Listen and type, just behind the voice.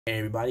Hey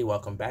everybody,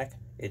 welcome back.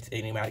 It's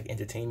Enigmatic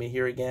Entertainment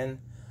here again.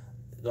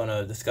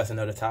 Gonna discuss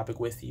another topic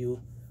with you.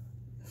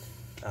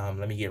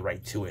 Let me get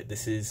right to it.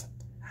 This is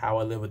how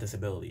I live with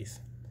disabilities.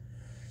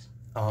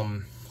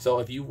 So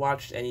if you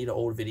watched any of the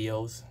old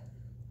videos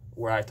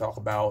where I talk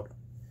about,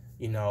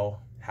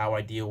 how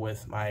I deal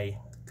with my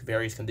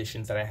various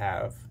conditions that I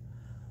have,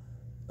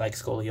 like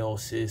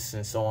scoliosis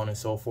and so on and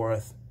so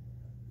forth,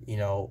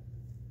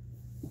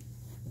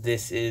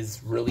 this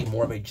is really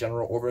more of a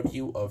general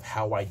overview of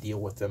how I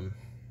deal with them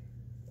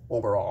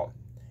overall,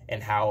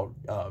 and how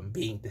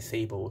being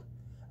disabled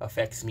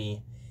affects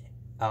me,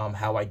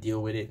 how I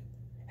deal with it,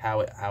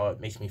 how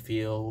it makes me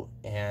feel,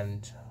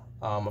 and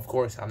of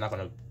course I'm not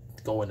going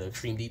to go into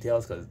extreme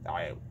details because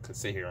I could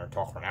sit here and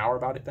talk for an hour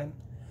about it then,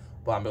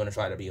 but I'm going to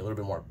try to be a little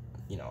bit more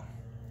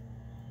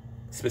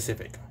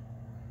specific.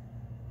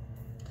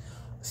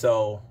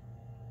 So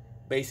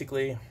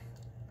basically,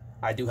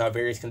 I do have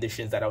various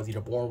conditions that I was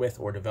either born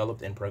with or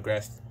developed and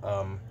progressed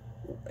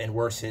and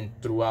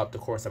worsened throughout the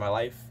course of my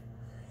life,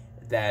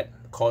 that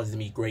causes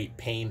me great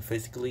pain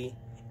physically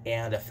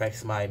and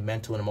affects my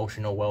mental and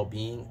emotional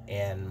well-being,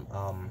 and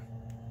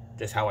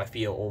just how I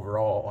feel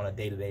overall on a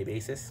day-to-day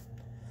basis.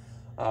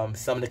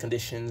 Some of the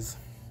conditions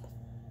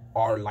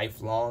are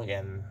lifelong,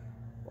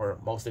 or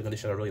most of the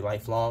conditions are really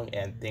lifelong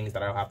and things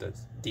that I'll have to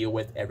deal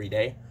with every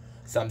day.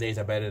 Some days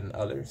are better than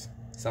others.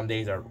 Some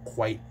days are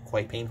quite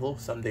painful.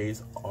 Some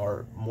days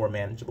are more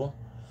manageable.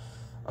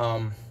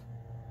 I'm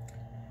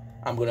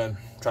gonna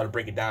try to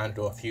break it down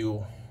into a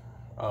few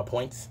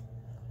points.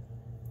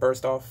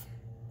 First off,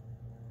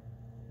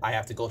 I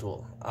have to go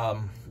to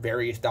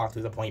various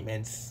doctor's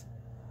appointments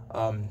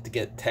to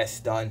get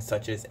tests done,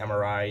 such as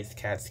MRIs,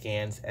 CAT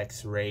scans,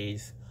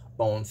 X-rays,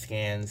 bone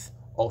scans,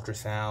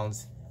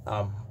 ultrasounds,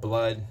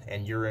 blood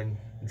and urine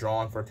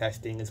drawn for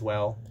testing as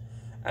well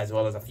as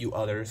a few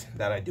others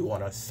that I do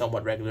on a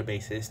somewhat regular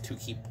basis to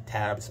keep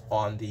tabs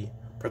on the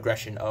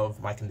progression of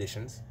my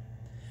conditions.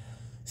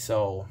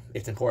 So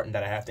it's important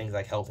that I have things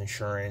like health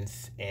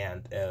insurance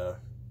and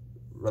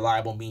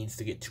reliable means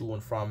to get to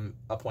and from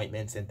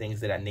appointments and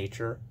things of that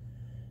nature,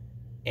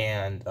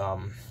 and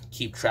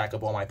keep track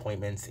of all my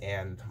appointments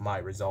and my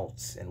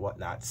results and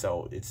whatnot.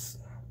 So it's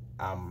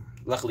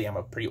luckily I'm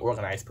a pretty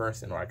organized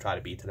person, or I try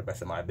to be to the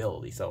best of my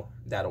ability, so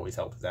that always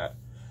helps with that.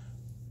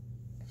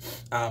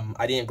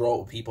 I didn't grow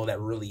up with people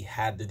that really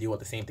had to deal with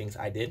the same things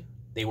I did.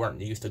 They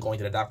weren't used to going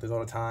to the doctors all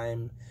the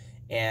time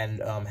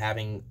and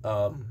having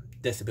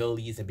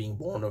disabilities and being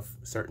born with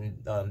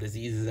certain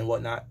diseases and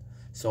whatnot.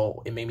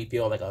 So it made me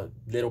feel like a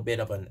little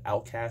bit of an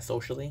outcast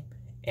socially,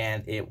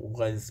 and it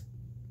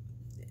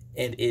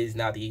is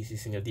not the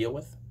easiest thing to deal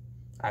with.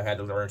 I've had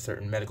to learn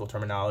certain medical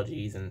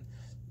terminologies and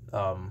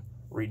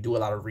do a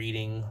lot of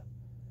reading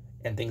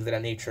and things of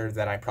that nature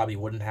that I probably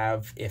wouldn't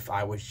have if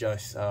I was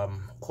just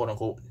quote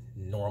unquote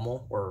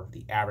normal, or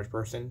the average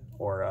person,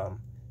 or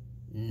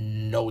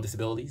no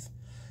disabilities.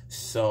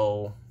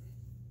 So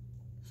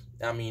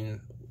I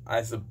mean,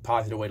 as a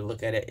positive way to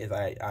look at it is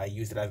I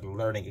use it as a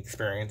learning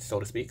experience, so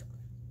to speak.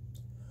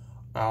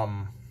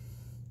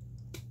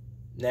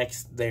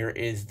 Next, there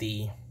is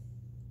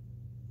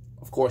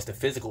of course, the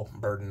physical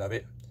burden of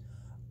it.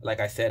 Like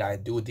I said, I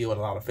do deal with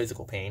a lot of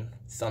physical pain.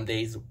 Some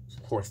days, of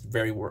course,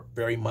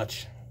 very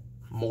much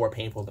more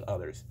painful than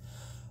others.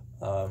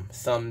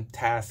 Some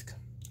tasks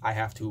I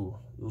have to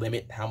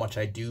limit how much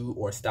I do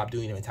or stop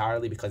doing them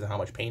entirely because of how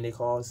much pain they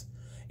cause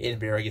in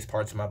various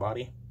parts of my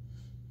body.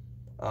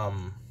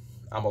 I'm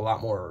a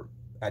lot more,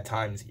 at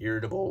times,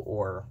 irritable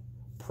or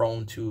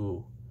prone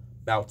to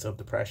bouts of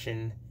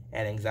depression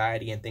and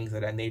anxiety and things of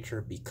that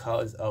nature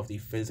because of the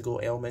physical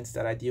ailments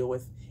that I deal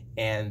with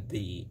and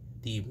the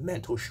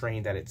mental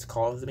strain that it's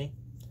caused me.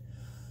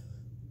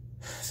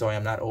 So I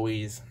am not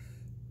always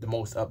the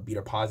most upbeat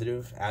or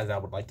positive as I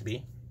would like to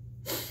be.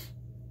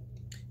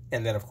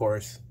 And then, of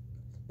course,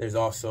 there's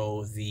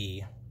also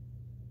the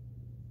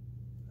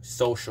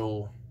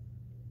social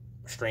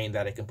strain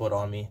that it can put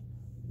on me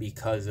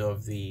because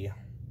of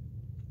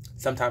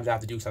sometimes I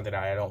have to do something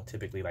that I don't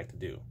typically like to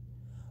do,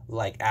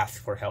 like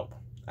ask for help.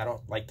 I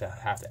don't like to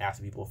have to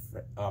ask people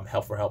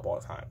for help all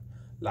the time,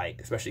 like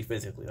especially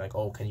physically, like,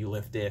 oh, can you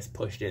lift this,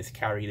 push this,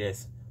 carry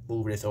this,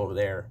 move this over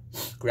there,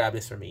 grab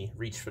this for me,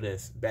 reach for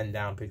this, bend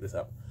down, pick this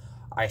up.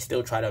 I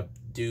still try to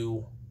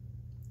do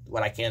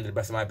what I can to the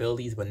best of my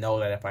abilities, but know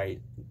that if I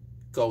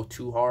go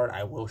too hard,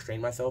 I will strain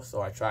myself.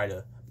 So I try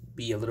to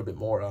be a little bit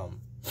more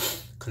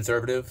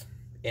conservative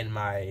in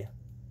my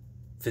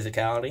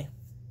physicality.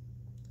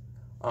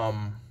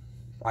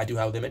 I do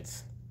have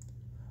limits,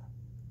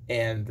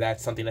 and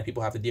that's something that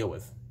people have to deal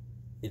with.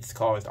 It's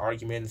caused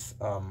arguments,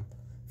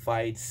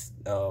 fights,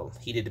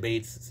 heated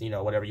debates,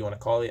 whatever you want to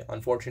call it.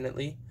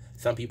 Unfortunately,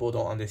 some people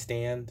don't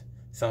understand.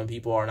 Some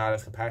people are not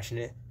as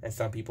compassionate, and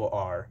some people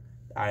are.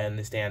 I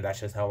understand that's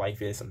just how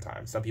life is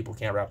sometimes. Some people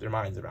can't wrap their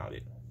minds around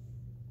it.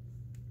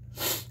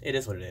 It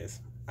is what it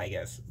is, I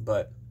guess.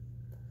 But,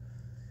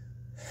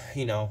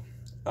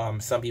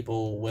 some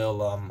people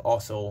will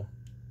also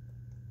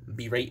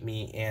berate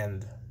me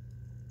and,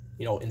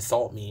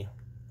 insult me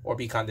or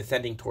be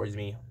condescending towards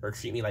me or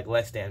treat me like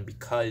less than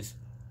because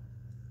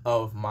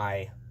of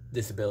my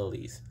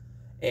disabilities.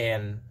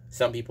 And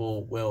some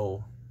people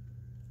will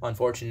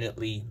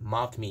unfortunately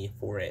mock me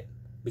for it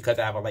because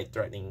I have a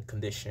life-threatening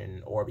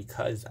condition, or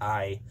because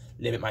I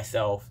limit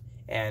myself,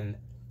 and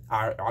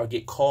I'll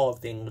get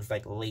called things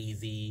like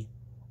lazy,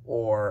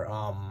 or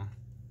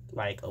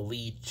like a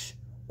leech,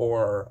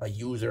 or a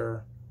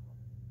user,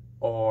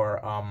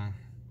 or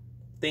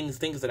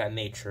things of that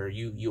nature.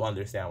 You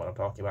understand what I'm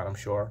talking about, I'm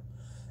sure.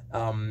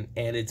 And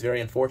it's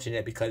very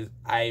unfortunate because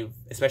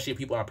especially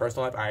people in my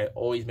personal life, I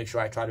always make sure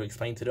I try to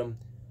explain to them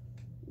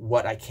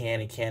what I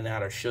can and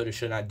cannot, or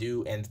should not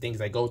do, and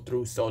things I go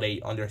through, so they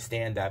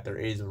understand that there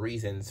is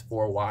reasons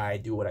for why I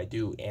do what I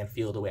do and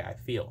feel the way I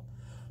feel.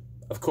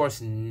 Of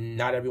course,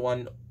 not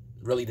everyone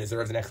really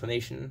deserves an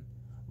explanation,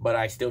 but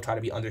I still try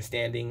to be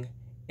understanding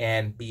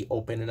and be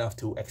open enough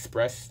to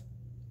express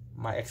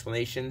my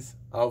explanations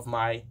of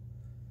my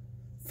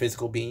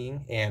physical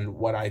being and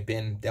what I've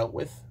been dealt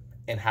with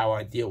and how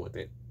I deal with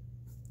it.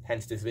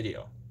 Hence this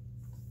video.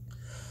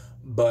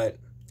 But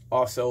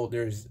also,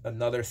 there's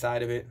another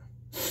side of it.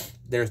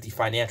 There's the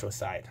financial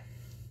side,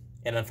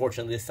 and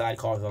unfortunately this side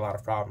causes a lot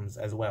of problems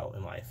as well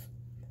in life.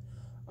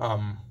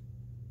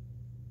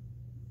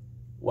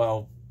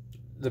 Well,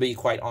 to be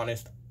quite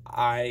honest,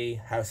 I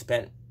have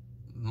spent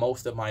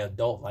most of my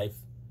adult life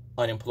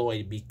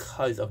unemployed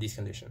because of these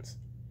conditions.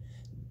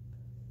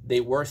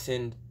 They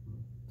worsened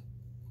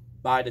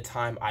by the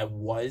time I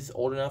was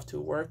old enough to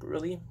work,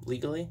 really,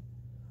 legally.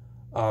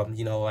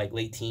 Like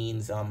late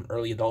teens,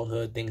 early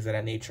adulthood, things of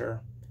that nature,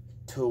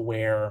 to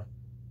where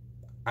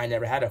I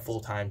never had a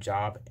full-time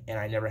job, and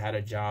I never had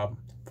a job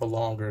for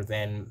longer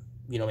than,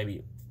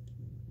 maybe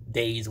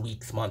days,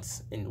 weeks,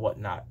 months, and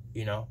whatnot,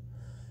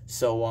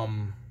 So,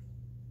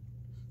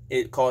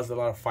 it caused a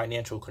lot of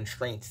financial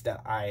constraints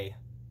that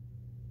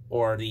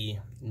or the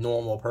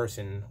normal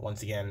person,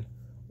 once again,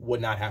 would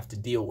not have to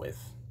deal with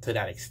to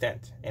that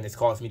extent. And it's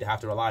caused me to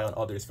have to rely on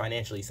others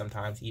financially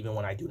sometimes, even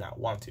when I do not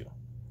want to.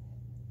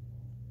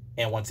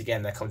 And once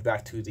again, that comes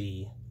back to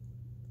the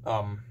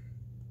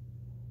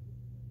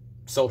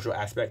social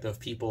aspect of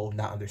people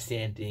not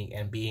understanding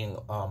and being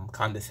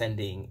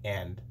condescending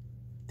and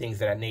things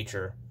of that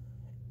nature.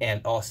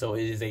 And also,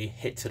 it is a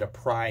hit to the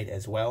pride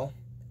as well,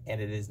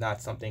 and it is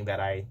not something that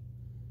I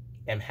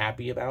am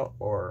happy about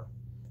or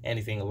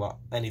anything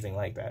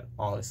like that,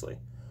 honestly.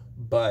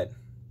 But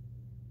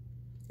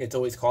it's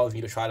always caused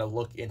me to try to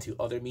look into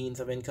other means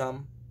of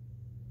income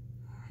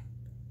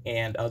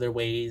and other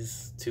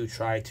ways to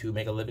try to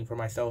make a living for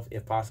myself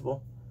if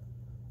possible.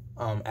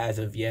 As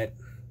of yet,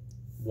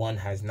 one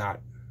has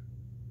not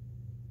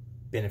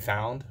been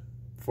found,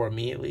 for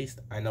me at least.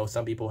 I know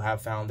some people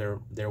have found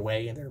their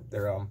way and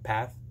their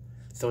path,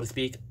 so to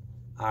speak.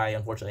 I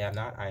unfortunately have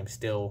not. I am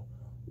still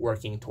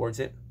working towards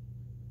it,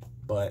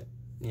 but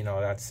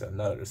that's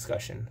another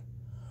discussion.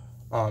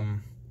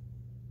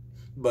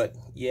 But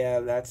yeah,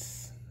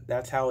 that's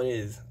how it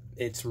is.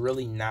 It's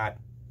really not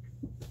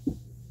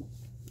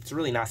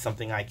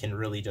something I can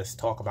really just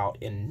talk about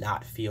and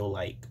not feel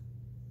like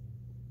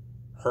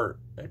hurt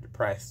or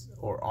depressed,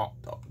 or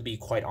to be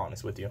quite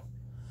honest with you.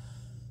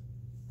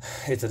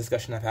 It's a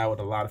discussion I've had with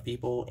a lot of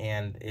people,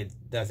 and it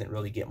doesn't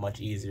really get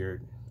much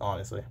easier,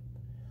 honestly.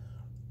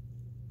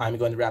 I'm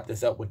going to wrap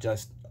this up with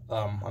just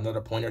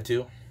another point or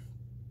two.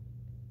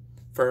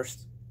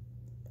 First,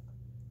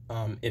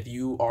 if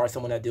you are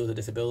someone that deals with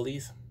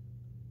disabilities,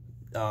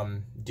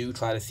 do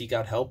try to seek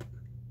out help.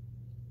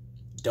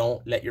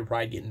 Don't let your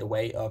pride get in the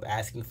way of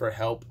asking for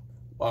help,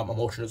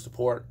 emotional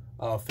support,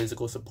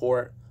 physical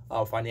support,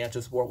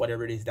 financial support,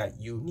 whatever it is that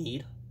you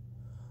need.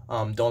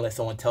 Don't let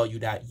someone tell you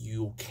that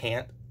you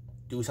can't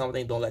do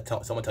something. Don't let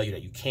someone tell you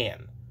that you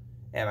can.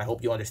 And I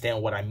hope you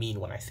understand what I mean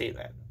when I say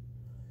that.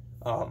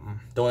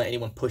 Don't let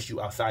anyone push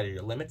you outside of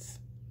your limits.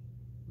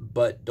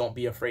 But don't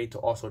be afraid to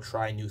also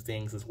try new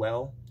things as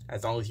well,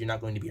 as long as you're not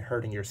going to be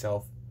hurting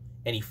yourself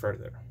any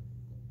further.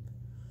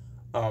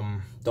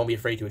 Don't be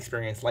afraid to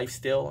experience life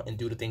still and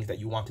do the things that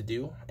you want to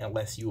do,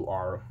 unless you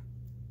are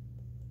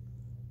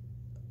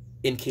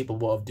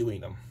incapable of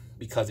doing them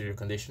because of your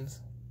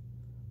conditions.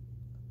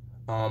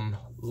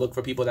 Look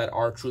for people that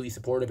are truly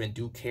supportive and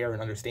do care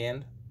and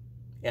understand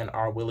and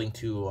are willing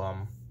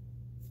to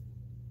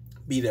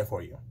be there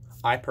for you.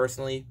 I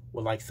personally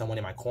would like someone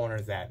in my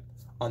corner that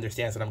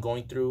understands what I'm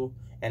going through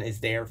and is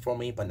there for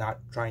me, but not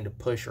trying to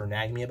push or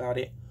nag me about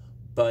it,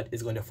 but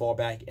is going to fall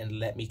back and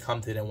let me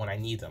come to them when I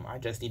need them. I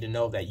just need to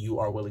know that you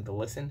are willing to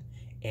listen,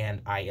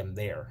 and I am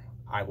there.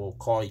 I will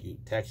call you,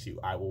 text you,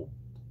 I will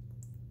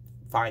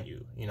find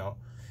you,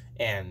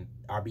 and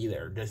I'll be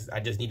there. I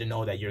just need to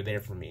know that you're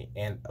there for me.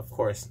 And of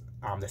course,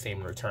 I'm the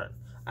same in return.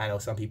 I know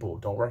some people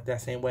don't work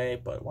that same way,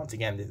 but once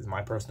again, this is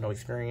my personal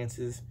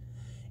experiences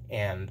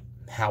and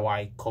how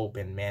I cope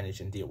and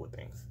manage and deal with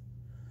things.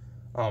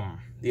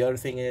 The other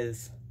thing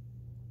is,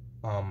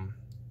 there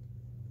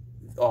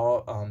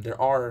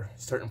are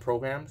certain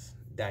programs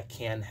that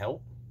can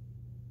help.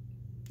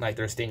 Like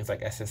there's things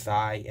like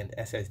SSI and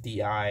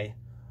SSDI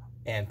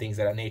and things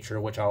of that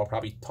nature, which I'll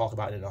probably talk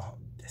about in a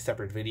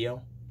separate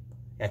video.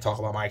 and talk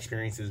about my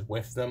experiences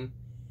with them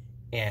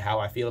and how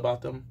I feel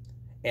about them.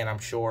 And I'm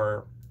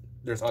sure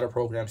there's other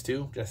programs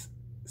too, just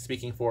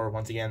speaking for,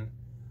 once again,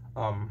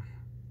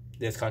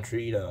 this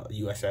country, the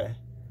USA.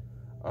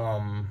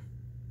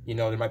 You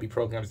know, there might be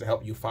programs to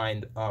help you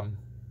find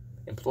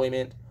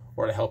employment,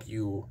 or to help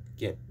you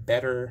get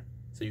better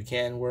so you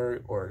can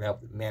work, or to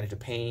help manage the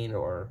pain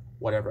or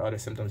whatever other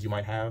symptoms you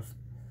might have.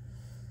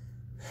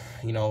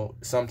 You know,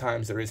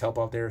 sometimes there is help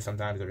out there,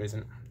 sometimes there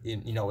isn't.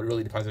 You know, it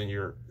really depends on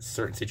your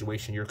certain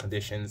situation, your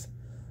conditions.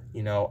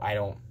 You know, I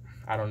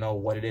don't know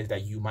what it is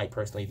that you might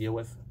personally deal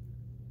with,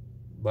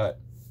 but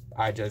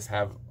I just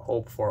have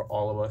hope for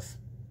all of us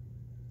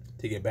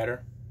to get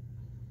better.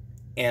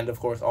 And of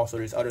course, also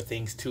there's other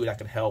things too that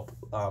can help.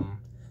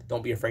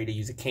 Don't be afraid to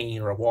use a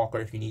cane or a walker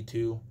if you need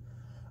to.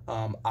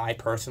 I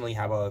personally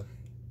have a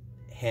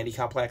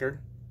handicap placard,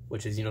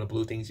 which is, you know, the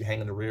blue things you hang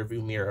in the rear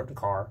view mirror of the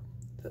car,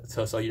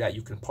 so that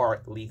you can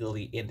park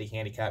legally in the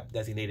handicap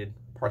designated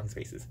parking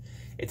spaces.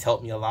 It's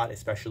helped me a lot,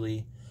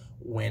 especially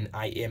when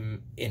I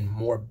am in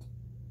more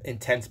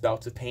intense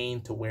bouts of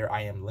pain to where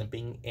I am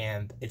limping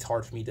and it's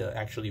hard for me to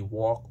actually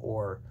walk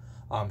or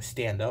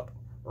stand up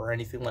or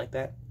anything like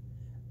that.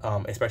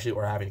 Especially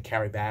or having to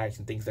carry bags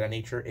and things of that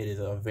nature. It is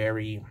a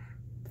very,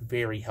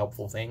 very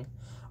helpful thing.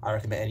 I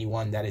recommend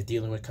anyone that is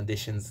dealing with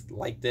conditions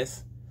like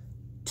this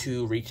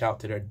to reach out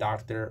to their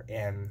doctor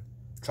and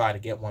try to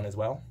get one as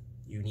well.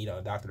 You need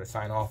a doctor to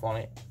sign off on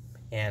it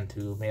and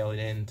to mail it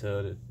in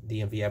to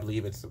the DMV. I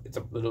believe it's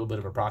a little bit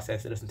of a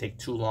process. It doesn't take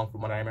too long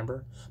from what I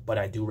remember, but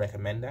I do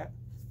recommend that.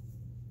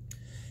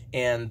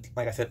 And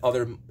like I said,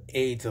 other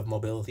aids of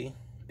mobility,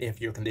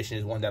 if your condition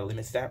is one that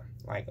limits that,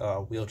 like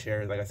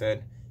wheelchairs, like I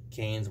said,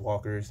 canes,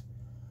 walkers,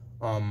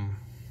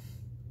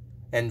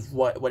 and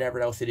whatever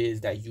else it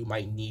is that you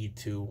might need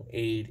to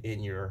aid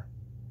in your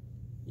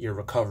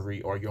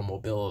recovery or your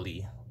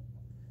mobility,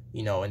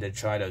 you know, and to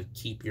try to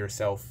keep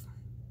yourself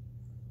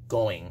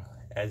going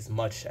as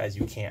much as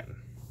you can.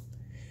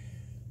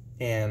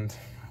 And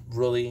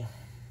really,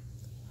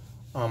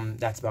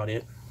 that's about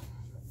it.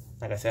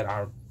 Like I said,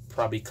 I'll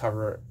probably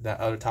cover that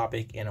other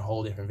topic in a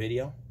whole different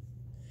video.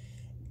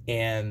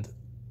 And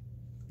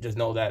just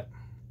know that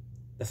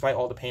despite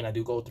all the pain I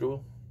do go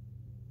through,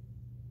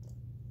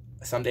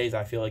 some days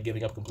I feel like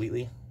giving up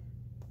completely,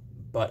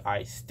 but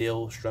I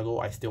still struggle,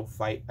 I still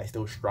fight, I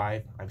still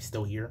strive, I'm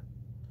still here.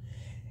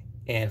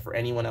 And for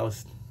anyone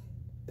else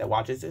that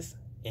watches this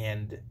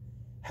and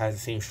has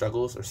the same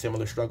struggles or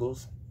similar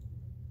struggles,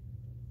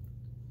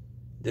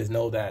 just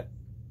know that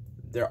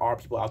there are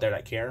people out there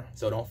that care.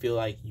 So don't feel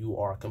like you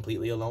are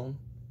completely alone,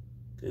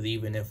 because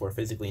even if we're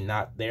physically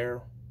not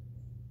there,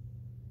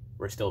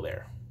 we're still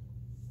there.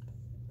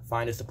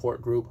 Find a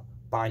support group,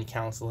 find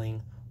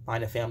counseling,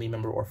 find a family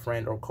member or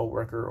friend or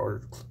coworker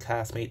or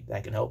classmate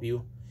that can help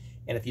you.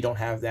 And if you don't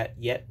have that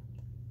yet,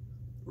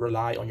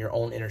 rely on your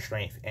own inner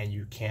strength and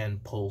you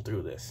can pull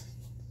through this.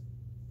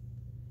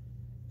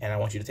 And I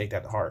want you to take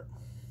that to heart.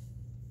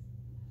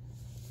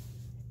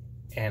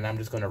 And I'm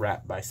just going to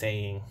wrap by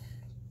saying,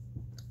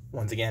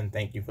 once again,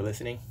 thank you for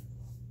listening.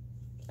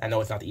 I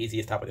know it's not the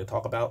easiest topic to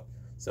talk about,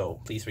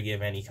 so please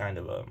forgive any kind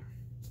of,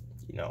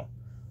 you know,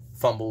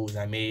 fumbles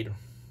I made.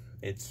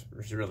 It's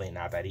really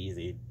not that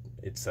easy.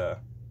 It's a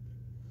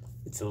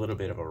little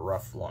bit of a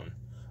rough one.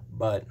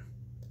 But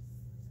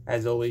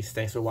as always,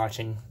 thanks for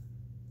watching.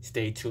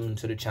 Stay tuned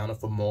to the channel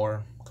for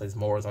more, because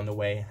more is on the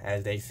way,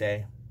 as they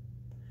say.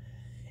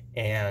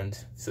 And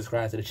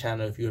subscribe to the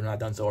channel if you have not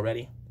done so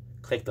already.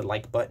 Click the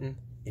like button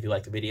if you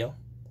like the video.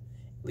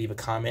 Leave a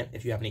comment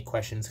if you have any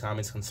questions,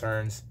 comments,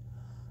 concerns.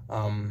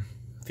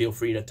 Feel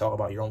free to talk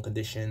about your own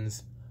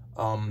conditions.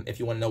 If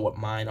you want to know what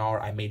mine are,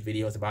 I made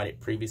videos about it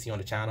previously on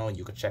the channel, and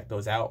you can check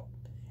those out.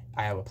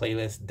 I have a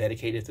playlist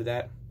dedicated to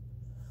that.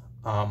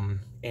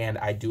 And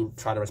I do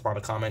try to respond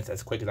to comments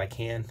as quick as I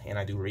can, and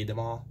I do read them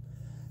all.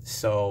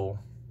 So,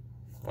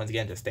 once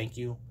again, just thank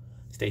you.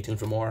 Stay tuned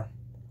for more.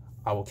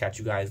 I will catch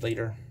you guys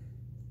later.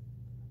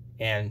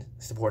 And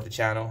support the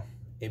channel.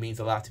 It means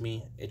a lot to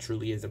me. It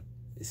truly is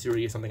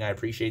something I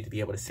appreciate, to be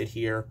able to sit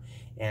here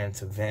and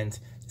to vent,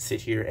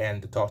 sit here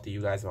and to talk to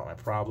you guys about my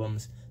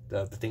problems,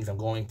 the things I'm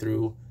going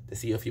through, to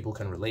see if people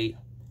can relate.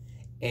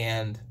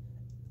 And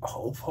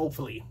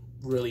hopefully,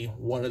 really,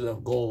 one of the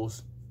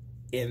goals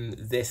in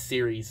this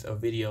series of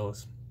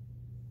videos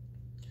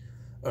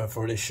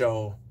for this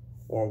show,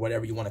 or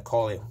whatever you want to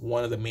call it,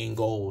 one of the main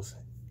goals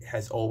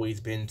has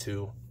always been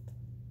to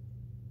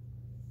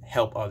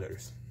help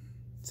others,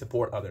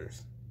 support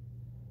others.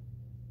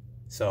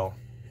 So,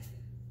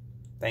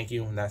 thank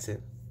you, and that's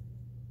it.